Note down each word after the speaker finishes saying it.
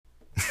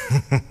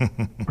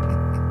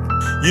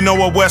You know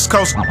what West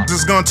Coast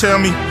is gonna tell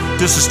me?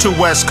 This is too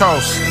West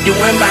Coast. You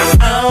in my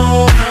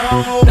own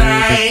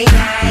thing.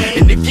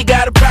 And if you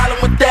got a problem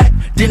with that,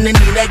 then the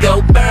need that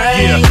go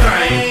bang,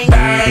 bang,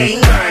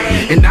 bang,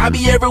 bang. And I'll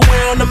be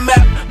everywhere on the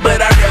map,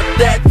 but I rep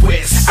that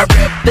West. I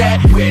rep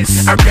that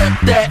West. I rep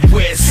that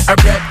West. I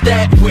rep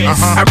that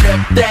West. I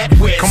rep that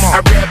West. Come on.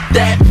 I rep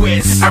that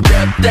West. I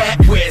rep that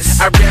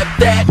West. I rep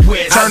that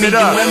West. Turn it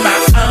up. You in my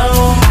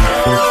own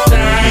thing.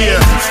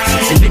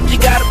 And if you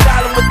got a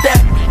problem with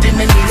that, then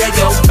the need that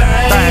go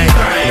bang,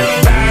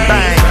 bang, bang,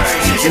 bang.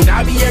 And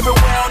I'll be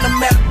everywhere on the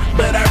map,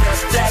 but I rep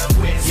that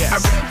West. I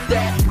rep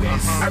that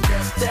West. I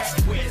rep that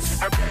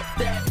West. I rep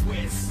that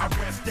West. I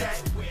rep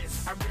that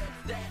West. I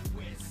rep that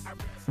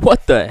West.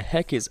 What the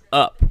heck is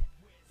up,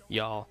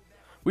 y'all?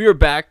 We are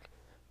back.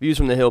 Views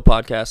from the Hill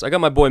podcast. I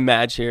got my boy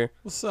Madge here.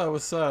 What's up?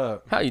 What's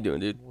up? How you doing,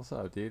 dude? What's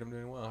up, dude? I'm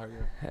doing well. How are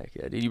you? Heck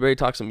yeah, dude. You ready to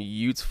talk some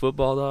Utes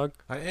football, dog?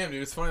 I am,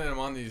 dude. It's funny that I'm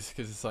on these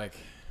because it's like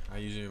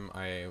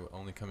I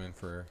only come in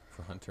for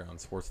Hunter on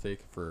Sports Take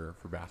for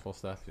basketball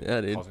stuff.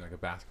 Yeah, dude. Calls me like a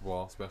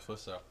basketball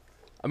specialist. So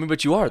I mean,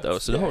 but you are though,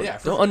 so don't for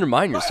sure.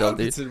 undermine I yourself, would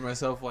dude. consider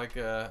myself like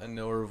a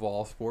knower of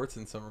all sports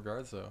in some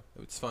regards. So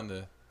it's fun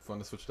to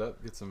switch it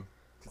up, get some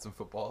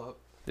football up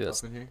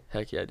in here.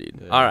 Heck yeah, dude.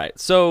 Yeah. All right,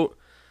 so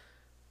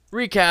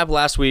recap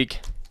last week.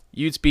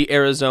 Utes beat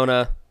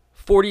Arizona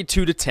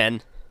 42-10.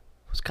 It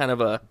was kind of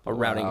a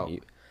routing. Wow.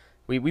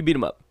 We beat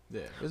them up.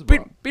 Yeah, it was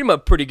Beat them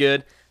up pretty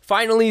good.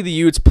 Finally, the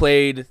Utes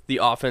played the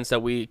offense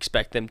that we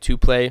expect them to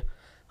play.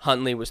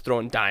 Huntley was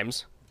throwing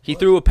dimes. He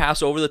threw a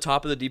pass over the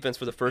top of the defense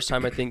for the first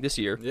time, I think, this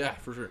year. yeah,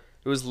 for sure.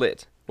 It was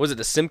lit. Was it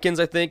to Simpkins,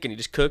 I think, and he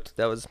just cooked?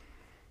 I was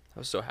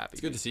so happy.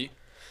 It's good to see.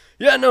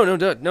 Yeah, no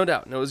doubt. No,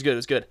 it was good. It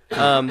was good.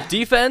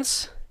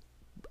 Defense,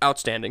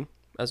 outstanding,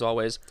 as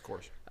always. Of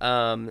course.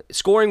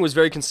 Scoring was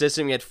very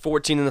consistent. We had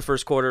 14 in the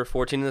first quarter,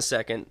 14 in the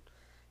second,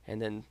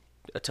 and then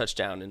a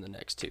touchdown in the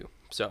next two.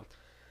 So,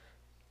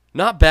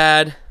 not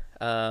bad.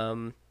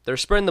 They're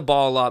spreading the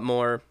ball a lot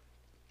more,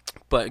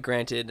 but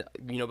granted,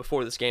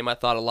 before this game, I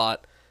thought a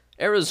lot.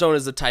 Arizona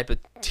is the type of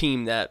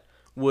team that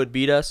would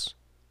beat us,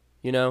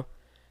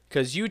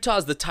 because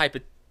Utah's the type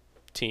of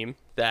team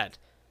that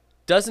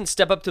doesn't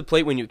step up to the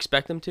plate when you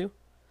expect them to,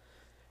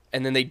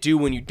 and then they do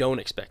when you don't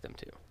expect them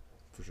to.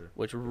 For sure.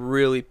 Which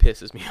really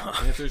pisses me off.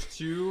 And if there's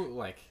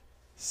two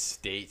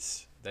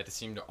states that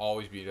seem to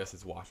always beat us,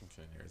 it's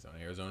Washington and Arizona.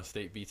 Arizona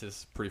State beats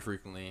us pretty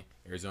frequently.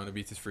 Arizona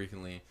beats us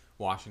frequently.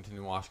 Washington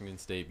and Washington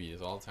State beat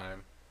us all the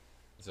time.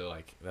 So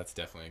that's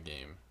definitely a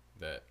game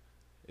that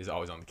is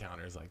always on the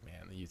counter. It's like,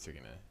 man, the Utes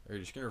are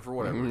just gonna for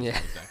whatever reason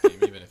lose that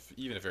game,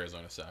 even if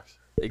Arizona sucks.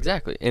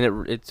 Exactly,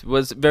 and it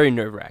was very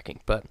nerve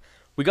wracking. But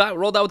we got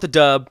rolled out with the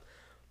dub.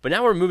 But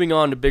now we're moving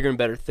on to bigger and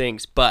better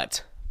things.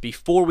 But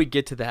before we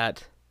get to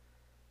that,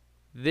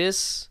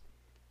 this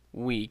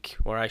week,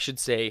 or I should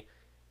say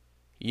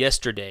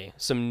yesterday,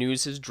 some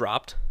news has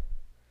dropped.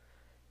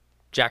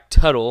 Jack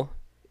Tuttle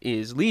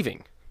is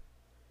leaving.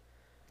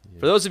 Yeah.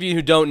 For those of you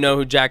who don't know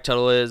who Jack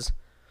Tuttle is,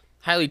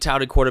 highly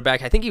touted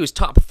quarterback. I think he was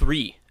top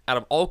 3 out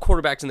of all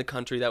quarterbacks in the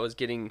country that was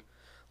getting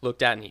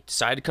looked at, and he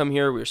decided to come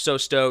here. We were so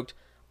stoked.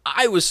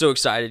 I was so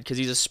excited because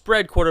he's a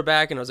spread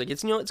quarterback, and I was like,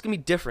 it's going to be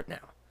different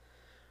now.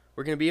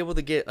 We're going to be able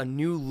to get a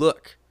new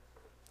look.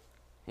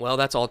 Well,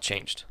 that's all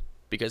changed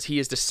because he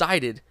has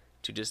decided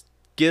to just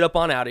get up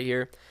on out of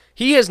here.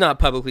 He has not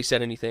publicly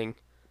said anything,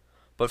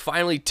 but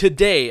finally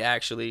today,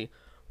 actually,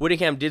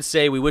 Whittingham did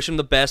say we wish him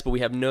the best, but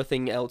we have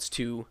nothing else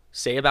to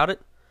say about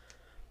it,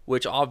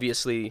 which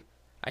obviously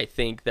I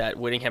think that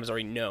Whittingham's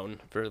already known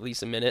for at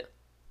least a minute,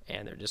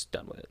 and they're just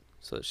done with it.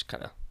 So just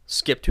kind of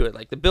skip to it,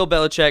 like the Bill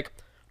Belichick,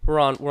 we're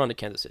on to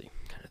Kansas City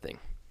kind of thing.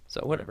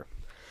 So whatever.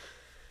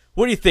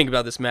 What do you think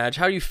about this match?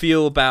 How do you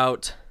feel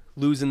about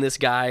losing this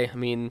guy? I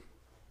mean,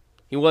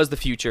 he was the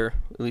future,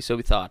 at least so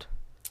we thought.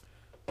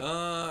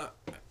 Now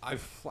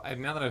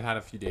that I've had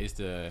a few days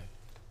to,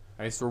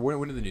 I guess,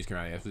 when did the news come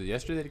out? Was it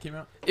yesterday that it came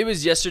out? It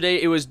was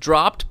yesterday. It was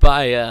dropped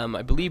by,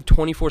 I believe,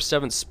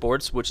 24/7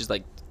 Sports, which is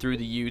like through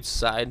the Utes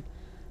side,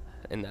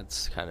 and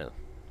that's kind of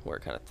where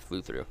it kind of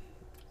flew through.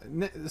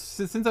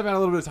 Since I've had a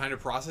little bit of time to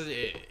process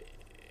it,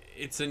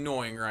 it's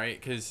annoying, right?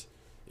 Because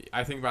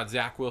I think about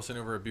Zach Wilson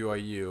over at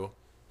BYU.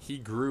 He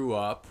grew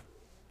up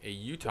a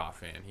Utah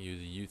fan. He was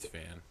a Utes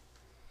fan,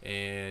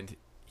 and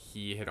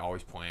he had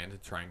always planned to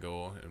try and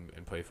go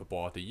and play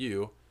football at the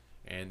U,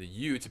 and the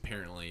Utes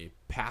apparently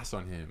passed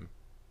on him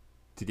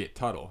to get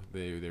Tuttle.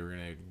 They were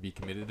going to be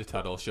committed to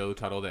Tuttle, show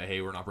Tuttle that,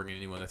 hey, we're not bringing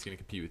anyone that's going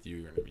to compete with you.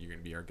 You're going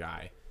to be our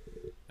guy.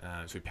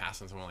 So he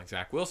passed on someone like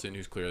Zach Wilson,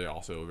 who's clearly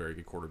also a very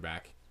good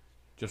quarterback,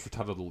 just for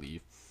Tuttle to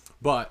leave.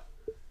 But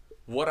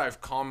what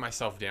I've calmed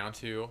myself down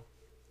to,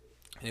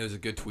 and it was a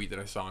good tweet that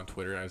I saw on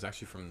Twitter. I was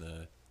actually from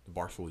the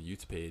Barstool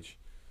Utes page,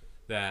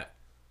 that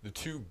the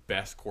two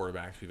best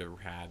quarterbacks we've ever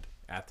had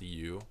at the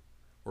U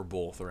were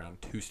both around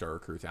 2-star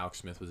recruits. Alex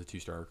Smith was a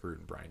 2-star recruit,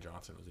 and Brian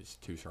Johnson was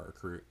a 2-star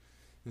recruit.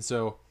 And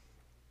so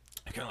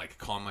I kind of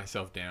calmed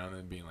myself down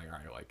and being like, all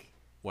right,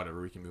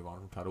 whatever, we can move on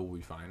from Tuttle, we'll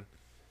be fine.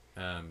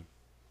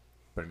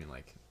 But I mean,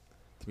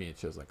 to me, it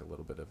shows like a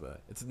little bit of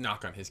it's a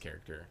knock on his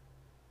character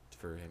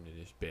for him to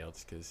just bail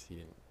just because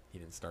he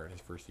didn't start his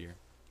first year.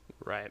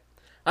 Right.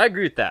 I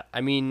agree with that.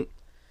 I mean,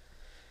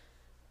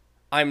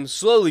 I'm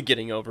slowly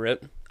getting over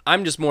it.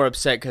 I'm just more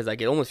upset because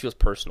like it almost feels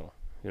personal.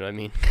 You know what I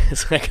mean?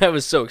 It's like I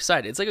was so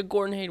excited. It's like a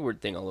Gordon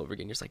Hayward thing all over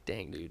again. You're just like,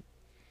 dang, dude.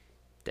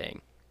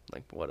 Dang.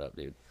 Like, what up,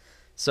 dude?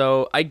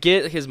 So I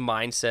get his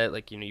mindset.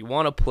 Like, you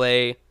want to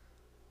play,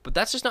 but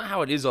that's just not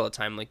how it is all the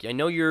time. Like, I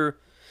know you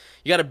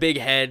got a big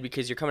head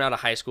because you're coming out of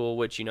high school,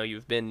 which,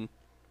 you've been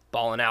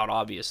balling out,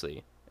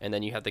 obviously. And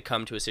then you have to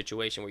come to a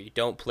situation where you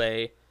don't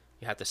play.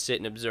 You have to sit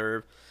and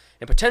observe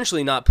and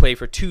potentially not play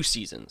for 2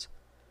 seasons,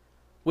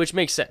 which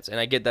makes sense. And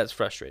I get that's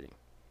frustrating.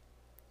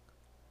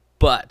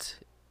 But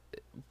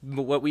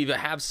what we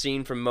have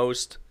seen from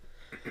most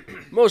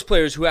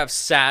players who have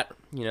sat,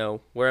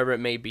 wherever it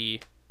may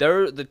be,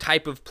 they're the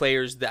type of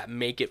players that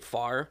make it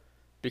far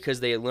because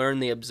they learn,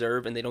 they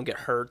observe, and they don't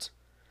get hurt,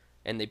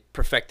 and they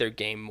perfect their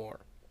game more,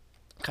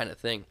 kind of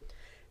thing.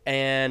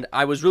 And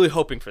I was really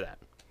hoping for that,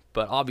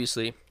 but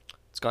obviously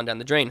it's gone down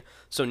the drain.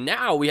 So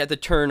now we have to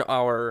turn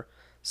our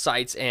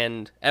sights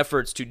and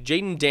efforts to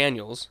Jaden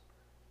Daniels.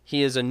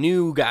 He is a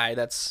new guy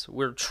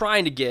we're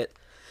trying to get.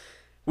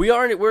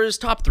 We're his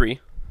top 3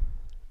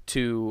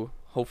 to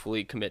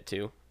hopefully commit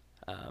to.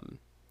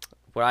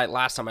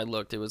 Last time I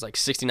looked, it was like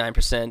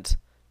 69%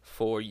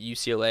 for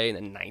UCLA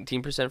and then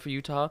 19% for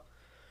Utah.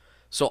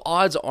 So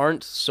odds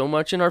aren't so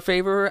much in our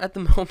favor at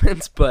the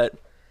moment, but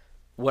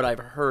what I've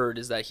heard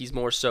is that he's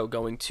more so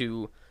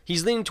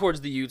he's leaning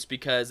towards the Utes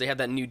because they have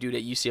that new dude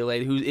at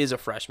UCLA who is a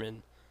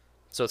freshman.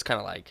 So it's kind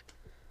of like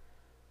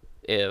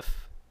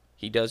if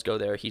he does go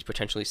there, he's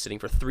potentially sitting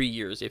for 3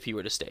 years if he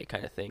were to stay,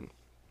 kind of thing.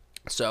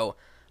 So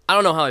I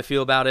don't know how I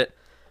feel about it,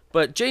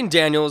 but Jaden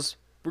Daniels,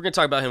 we're going to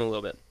talk about him a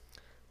little bit.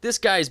 This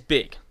guy's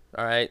big,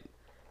 all right?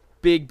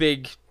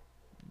 Big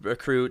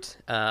recruit.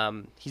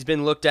 He's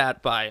been looked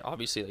at by,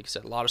 obviously, like I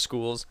said, a lot of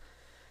schools.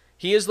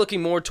 He is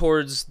looking more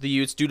towards the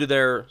Utes due to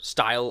their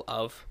style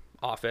of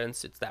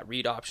offense. It's that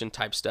read option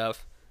type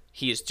stuff.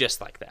 He is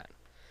just like that.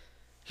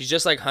 He's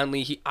just like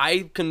Huntley.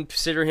 I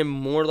consider him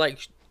more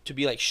to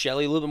be like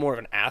Shelley, a little bit more of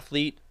an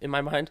athlete in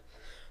my mind.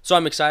 So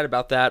I'm excited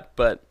about that,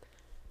 but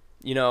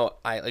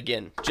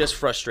again, just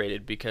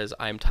frustrated because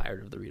I'm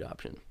tired of the read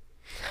option.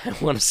 I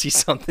want to see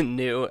something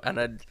new,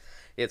 and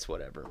it's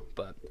whatever.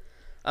 But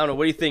I don't know.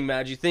 What do you think,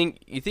 Matt? You think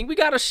we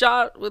got a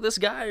shot with this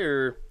guy,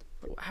 or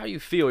how you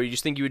feel? Or you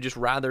just think you would just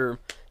rather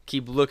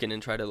keep looking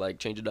and try to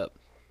change it up?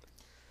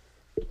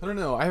 I don't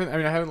know. I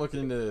haven't looked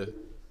into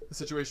the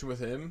situation with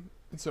him,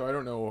 so I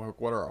don't know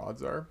what our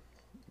odds are.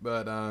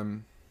 But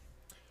I'm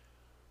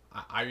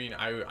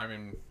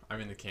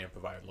in the camp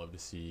of I'd love to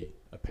see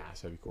a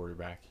pass-heavy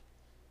quarterback.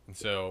 And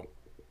so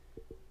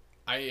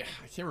I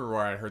can't remember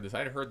where I heard this. I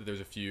had heard that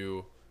there's a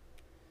few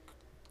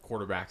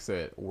quarterbacks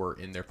that were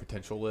in their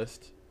potential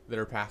list that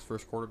are pass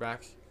first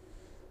quarterbacks.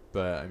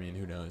 But,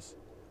 who knows?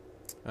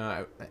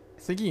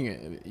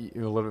 Thinking a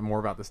little bit more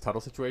about this Tuttle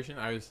situation,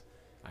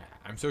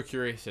 I'm so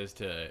curious as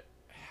to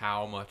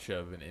how much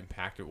of an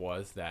impact it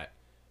was that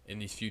in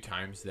these few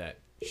times that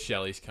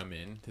Shelley's come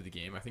in to the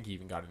game, I think he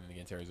even got it in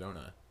against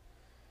Arizona,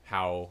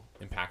 how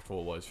impactful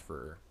it was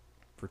for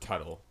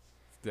Tuttle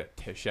that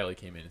Shelley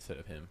came in instead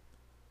of him.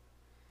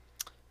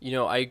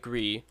 I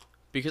agree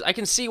because I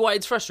can see why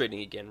it's frustrating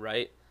again,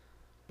 right?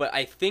 But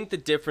I think the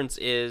difference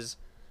is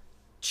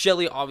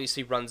Shelley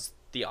obviously runs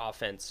the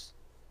offense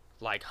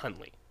like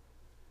Huntley.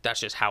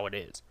 That's just how it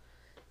is.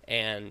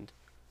 And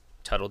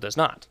Tuttle does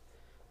not.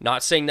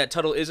 Not saying that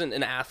Tuttle isn't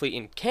an athlete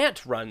and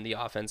can't run the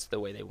offense the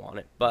way they want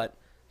it, but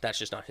that's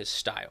just not his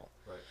style.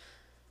 Right.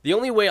 The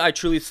only way I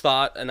truly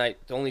thought, and I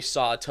only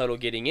saw Tuttle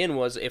getting in,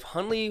 was if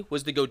Huntley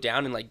was to go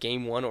down in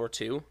game 1 or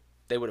 2,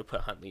 they would have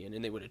put Huntley in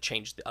and they would have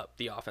changed up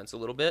the offense a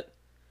little bit.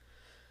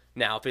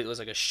 Now, if it was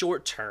a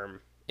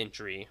short-term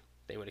injury,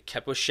 they would have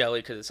kept with Shelley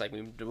because it's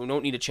we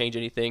don't need to change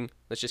anything.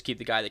 Let's just keep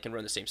the guy that can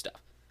run the same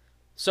stuff.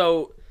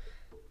 So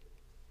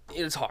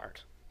it's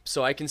hard.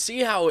 So I can see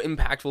how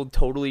impactful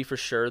totally for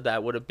sure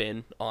that would have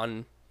been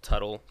on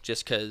Tuttle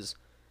just because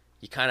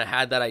you kind of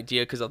had that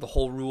idea because of the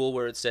whole rule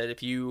where it said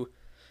if you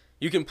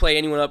can play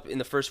anyone up in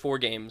the first 4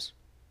 games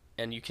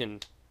and you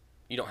can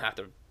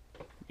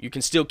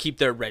still keep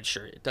their red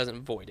shirt. It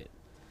doesn't void it.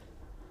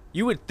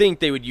 You would think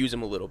they would use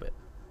him a little bit,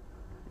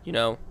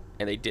 and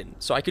they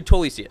didn't. So I could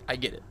totally see it. I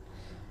get it.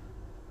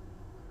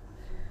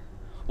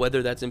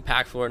 Whether that's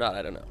impactful or not,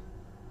 I don't know.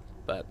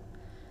 But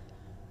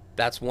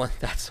that's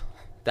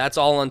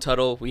all on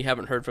Tuttle. We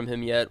haven't heard from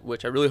him yet,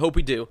 which I really hope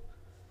we do.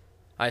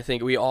 I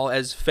think we all,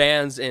 as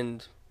fans,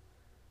 and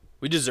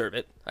we deserve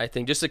it, I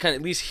think, just to kind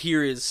of at least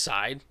hear his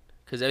side.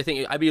 Because I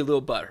think I'd be a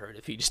little butthurt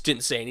if he just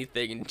didn't say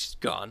anything and just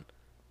gone.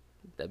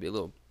 That'd be a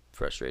little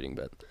frustrating,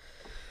 but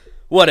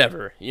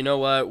whatever. You know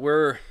what?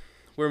 We're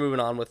moving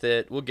on with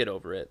it. We'll get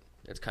over it.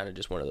 It's kind of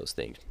just one of those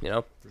things,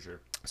 For sure.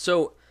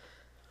 So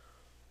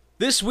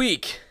this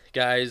week,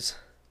 guys,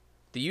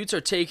 the Utes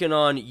are taking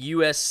on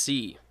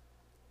USC.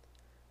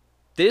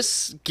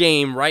 This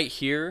game right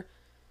here,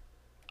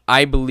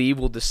 I believe,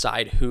 will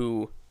decide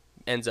who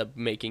ends up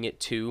making it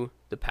to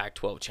the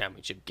Pac-12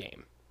 championship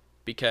game,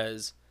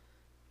 because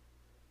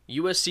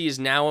USC is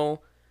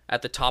now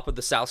at the top of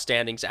the South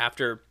standings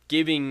after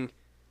giving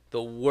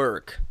the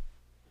work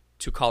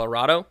to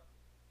Colorado.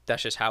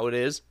 That's just how it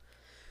is.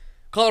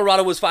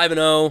 Colorado was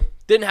 5-0,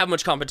 didn't have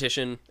much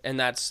competition, and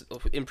that's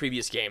in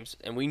previous games.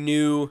 And we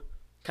knew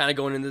kind of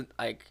going into,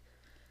 like,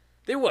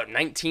 they were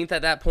 19th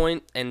at that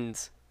point, and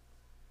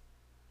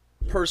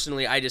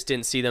personally, I just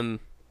didn't see them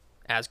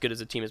as good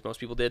as a team as most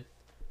people did,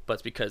 but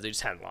it's because they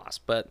just hadn't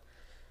lost. But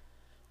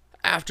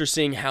after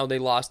seeing how they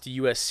lost to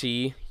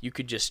USC, you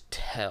could just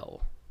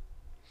tell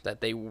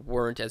that they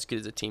weren't as good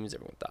as a team as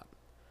everyone thought.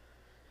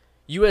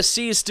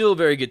 USC is still a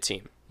very good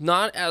team.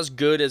 Not as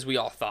good as we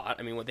all thought.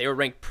 I mean, they were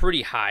ranked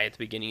pretty high at the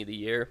beginning of the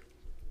year,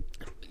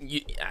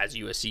 as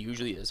USC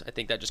usually is. I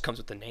think that just comes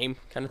with the name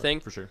kind of thing.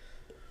 For sure.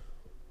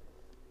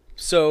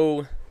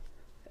 So,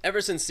 ever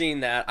since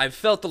seeing that, I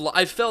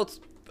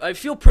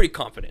feel pretty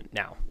confident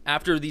now.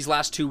 After these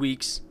last 2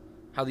 weeks,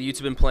 how the Utes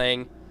have been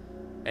playing,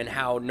 and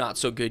how not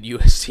so good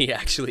USC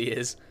actually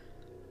is.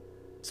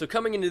 So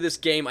coming into this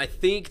game, I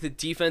think the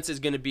defense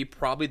is going to be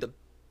probably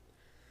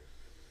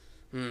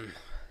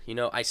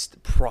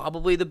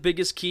probably the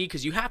biggest key,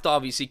 because you have to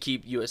obviously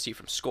keep USC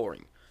from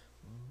scoring.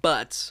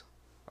 But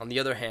on the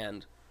other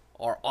hand,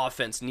 our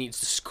offense needs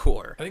to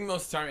score. I think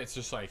most of the time it's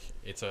just like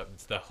it's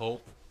the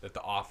hope that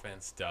the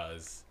offense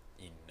does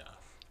enough.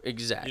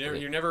 Exactly.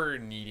 You're never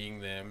needing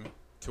them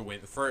to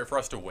win for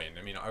us to win.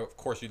 I mean, of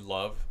course you'd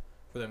love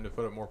for them to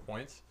put up more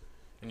points,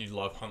 and you'd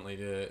love Huntley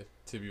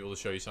to be able to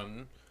show you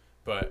something,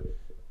 but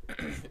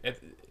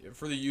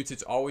for the Utes,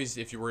 it's always,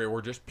 if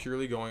we're just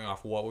purely going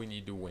off what we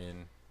need to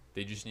win,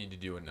 they just need to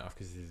do enough,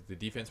 because the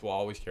defense will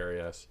always carry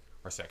us.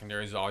 Our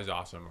secondary is always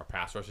awesome. Our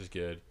pass rush is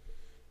good.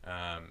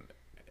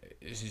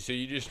 So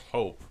you just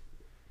hope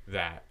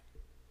that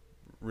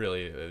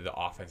really the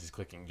offense is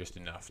clicking just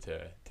enough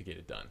to get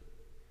it done.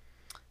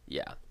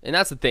 Yeah, and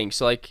that's the thing.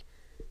 So, like,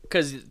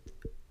 because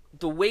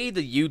the way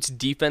the Utes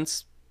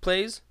defense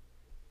plays,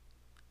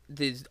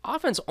 the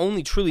offense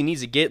only truly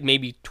needs to get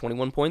maybe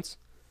 21 points,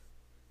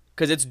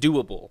 because it's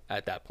doable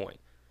at that point.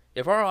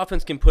 If our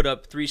offense can put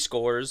up 3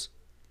 scores,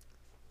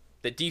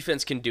 the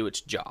defense can do its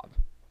job.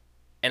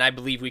 And I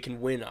believe we can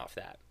win off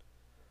that.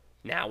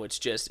 Now it's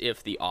just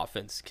if the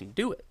offense can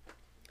do it.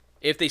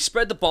 If they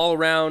spread the ball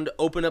around,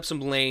 open up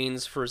some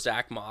lanes for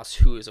Zach Moss,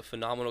 who is a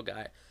phenomenal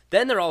guy,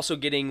 then they're also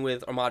getting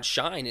with Ahmad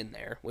Shine in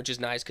there, which is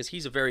nice because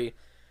he's a very,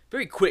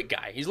 very quick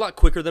guy. He's a lot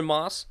quicker than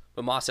Moss,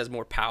 but Moss has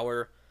more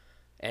power,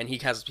 and he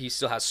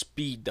still has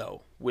speed,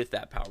 though, with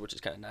that power, which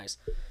is kind of nice.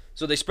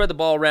 So they spread the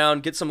ball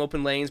around, get some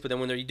open lanes, but then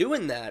when they're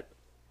doing that,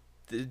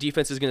 the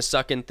defense is going to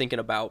suck in thinking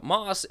about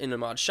Moss and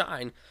Ahmad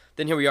Shine.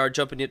 Then here we are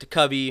jumping into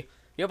Covey.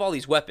 You have all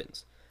these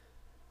weapons.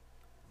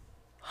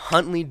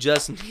 Huntley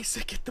just needs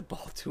to get the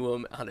ball to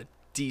him on a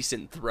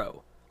decent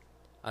throw.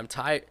 I'm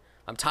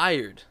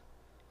tired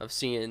of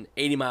seeing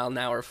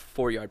 80-mile-an-hour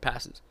 4-yard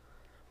passes.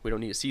 We don't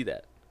need to see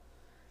that.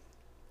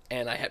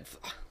 And I had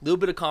a little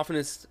bit of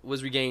confidence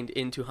was regained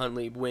into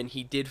Huntley when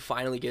he did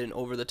finally get an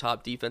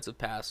over-the-top defensive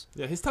pass.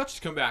 Yeah, his touch has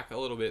come back a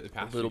little bit the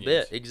past few games. A little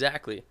bit, games.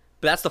 exactly.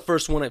 But that's the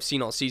first one I've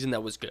seen all season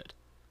that was good.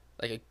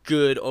 Like a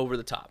good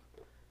over-the-top.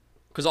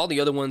 Because all the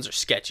other ones are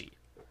sketchy.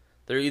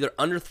 They're either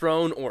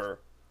underthrown or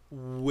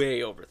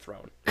way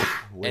overthrown.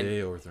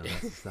 Overthrown.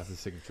 That's a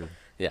signature.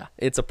 Yeah,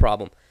 it's a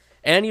problem.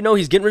 And,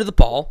 he's getting rid of the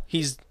ball.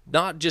 He's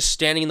not just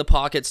standing in the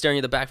pocket, staring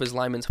at the back of his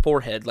lineman's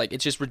forehead. Like,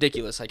 it's just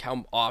ridiculous, like,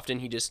 how often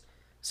he just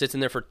sits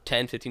in there for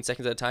 10, 15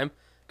 seconds at a time.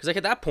 Because, like,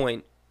 at that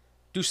point,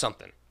 do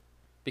something.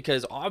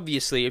 Because,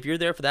 obviously, if you're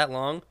there for that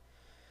long,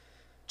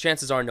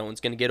 chances are no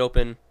one's going to get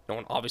open. No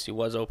one obviously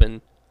was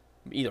open.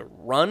 Either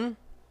run,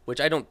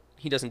 which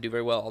he doesn't do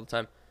very well all the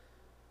time.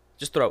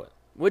 Just throw it,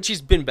 which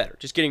he's been better,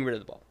 just getting rid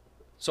of the ball.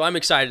 So I'm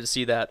excited to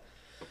see that.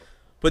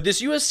 But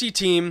this USC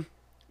team,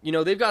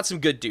 they've got some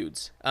good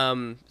dudes.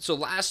 So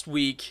last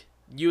week,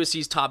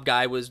 USC's top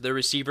guy was their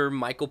receiver,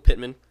 Michael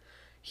Pittman.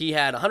 He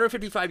had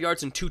 155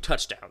 yards and 2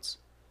 touchdowns.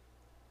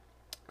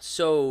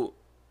 So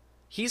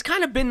he's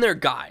kind of been their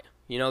guy.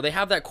 They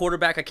have that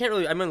quarterback. I'm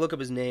going to look up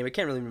his name. I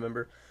can't really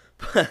remember.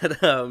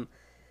 But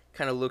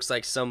kind of looks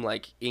like some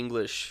like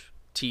English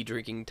tea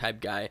drinking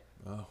type guy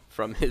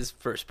from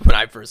when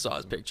I first saw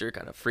his picture.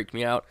 Kind of freaked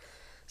me out.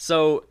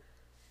 So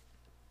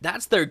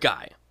that's their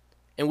guy.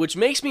 And which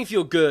makes me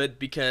feel good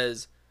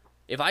because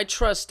if I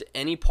trust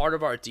any part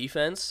of our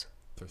defense,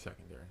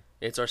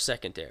 it's our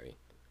secondary.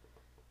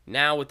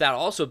 Now, with that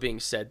also being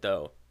said,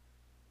 though,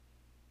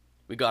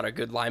 we got a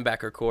good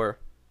linebacker core.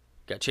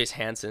 Got Chase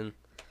Hansen.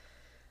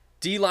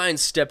 D-line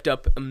stepped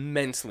up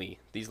immensely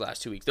these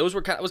last 2 weeks. It was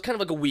kind of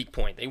like a weak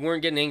point. They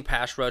weren't getting any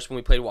pass rush when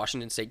we played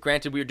Washington State.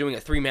 Granted, we were doing a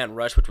 3-man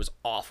rush, which was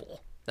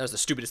awful. That was the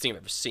stupidest thing I've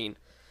ever seen.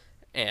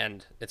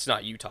 And it's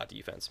not Utah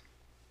defense.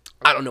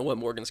 I don't know what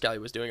Morgan Scalley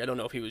was doing. I don't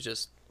know if he was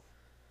just,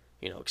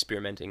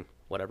 experimenting,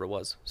 whatever it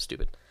was.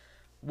 Stupid.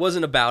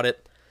 Wasn't about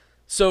it.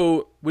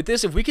 So with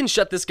this, if we can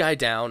shut this guy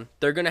down,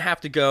 they're going to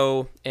have to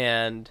go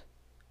and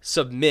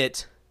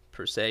submit,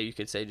 per se. You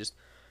could say just,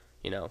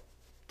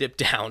 dip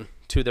down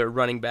to their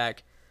running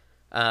back,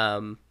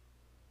 And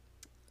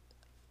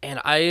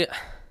I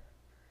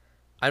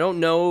don't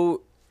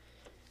know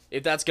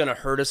if that's going to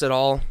hurt us at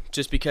all,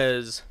 just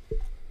because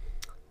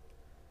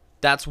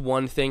that's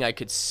one thing I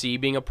could see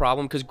being a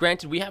problem. Because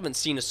granted, we haven't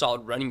seen a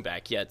solid running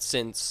back yet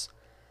since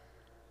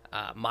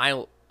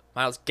Miles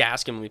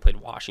Gaskin when we played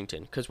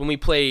Washington. Because when we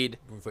played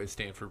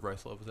Stanford,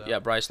 Bryce Love was out. Yeah,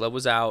 Bryce Love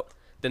was out.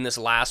 Then this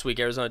last week,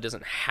 Arizona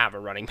doesn't have a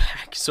running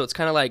back. So it's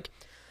kind of like,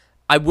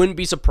 I wouldn't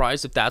be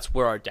surprised if that's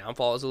where our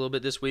downfall is a little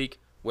bit this week,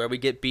 where we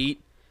get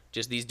beat.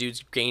 Just these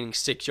dudes gaining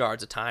 6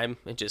 yards a time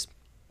and just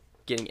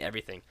getting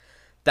everything.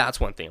 That's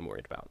one thing I'm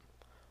worried about.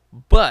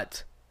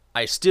 But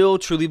I still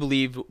truly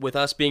believe with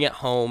us being at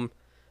home,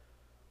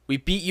 we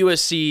beat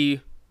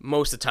USC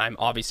most of the time,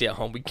 obviously at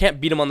home. We can't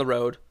beat them on the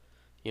road.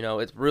 You know,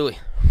 it's really,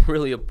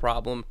 really a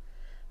problem.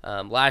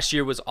 Last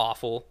year was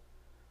awful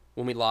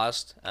when we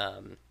lost.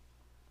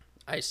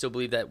 I still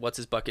believe that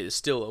What's-His-Bucket is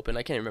still open.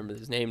 I can't remember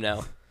his name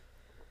now.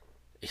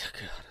 God,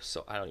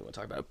 so I don't even want to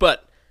talk about it.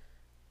 But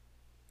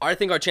I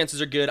think our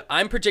chances are good.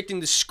 I'm projecting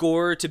the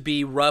score to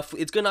be rough.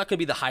 It's not going to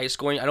be the highest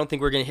scoring. I don't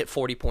think we're going to hit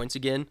 40 points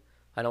again.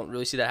 I don't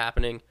really see that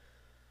happening.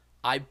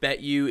 I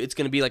bet you it's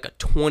going to be like a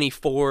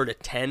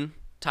 24-10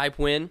 type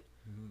win,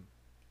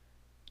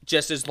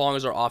 just as long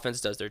as our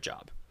offense does their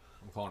job.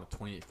 I'm calling a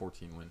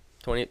 28-14 win.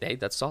 28. Hey,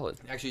 that's solid.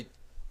 Actually,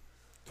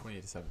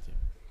 28-17.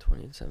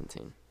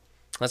 28-17.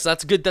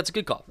 That's good. That's a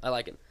good call. I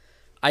like it.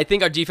 I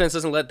think our defense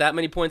doesn't let that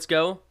many points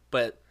go,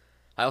 but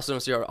I also don't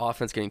see our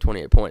offense getting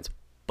 28 points.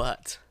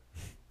 But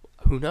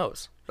who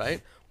knows,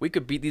 right? We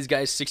could beat these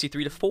guys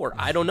 63-4.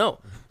 I don't know.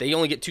 They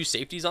only get 2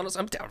 safeties on us.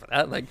 I'm down for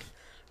that. Like,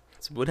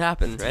 that's what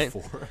happened, right?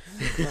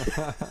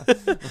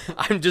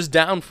 I'm just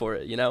down for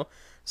it, you know?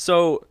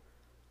 So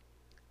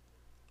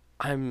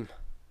I'm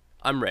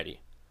ready.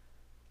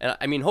 And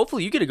I mean,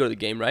 hopefully you get to go to the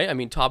game, right? I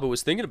mean, Tabo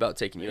was thinking about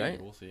taking you,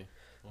 right? We'll see.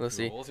 We'll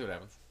see. We'll see what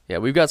happens. Yeah,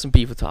 we've got some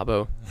beef with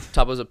Tabo.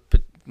 Tabo's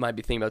might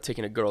be thinking about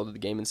taking a girl to the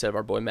game instead of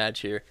our boy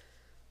Madge here.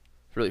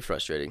 Really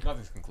frustrating.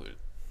 Nothing's concluded.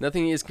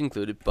 Nothing is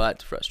concluded,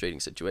 but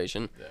frustrating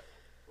situation. Yeah.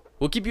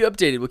 We'll keep you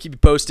updated. We'll keep you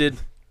posted.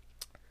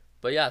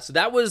 But yeah, so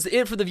that was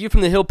it for the View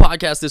from the Hill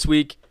podcast this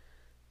week.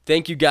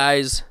 Thank you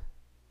guys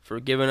for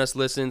giving us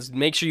listens.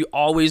 Make sure you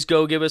always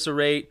go give us a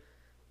rate.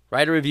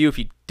 Write a review if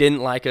you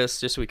didn't like us,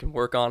 just so we can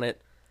work on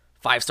it.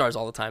 5 stars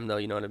all the time, though.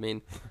 You know what I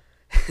mean?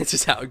 It's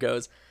just how it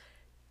goes.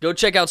 Go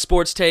check out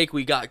Sports Take.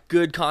 We got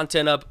good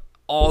content up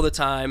all the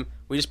time.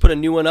 We just put a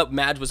new one up.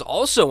 Madge was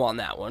also on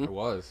that one. It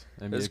was.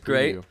 It was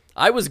great.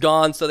 I was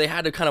gone, so they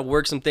had to kind of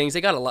work some things.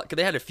 They got a lot.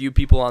 They had a few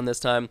people on this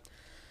time.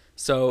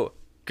 So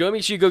go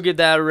make sure you go give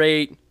that a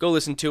rate. Go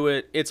listen to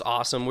it. It's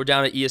awesome. We're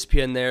down at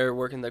ESPN there,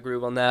 working the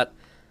groove on that.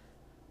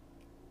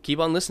 Keep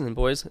on listening,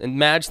 boys. And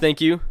Madge,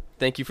 thank you.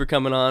 Thank you for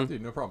coming on.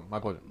 Dude, no problem. My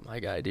pleasure. My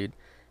guy, dude.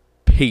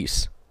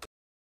 Peace.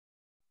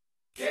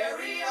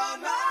 Carry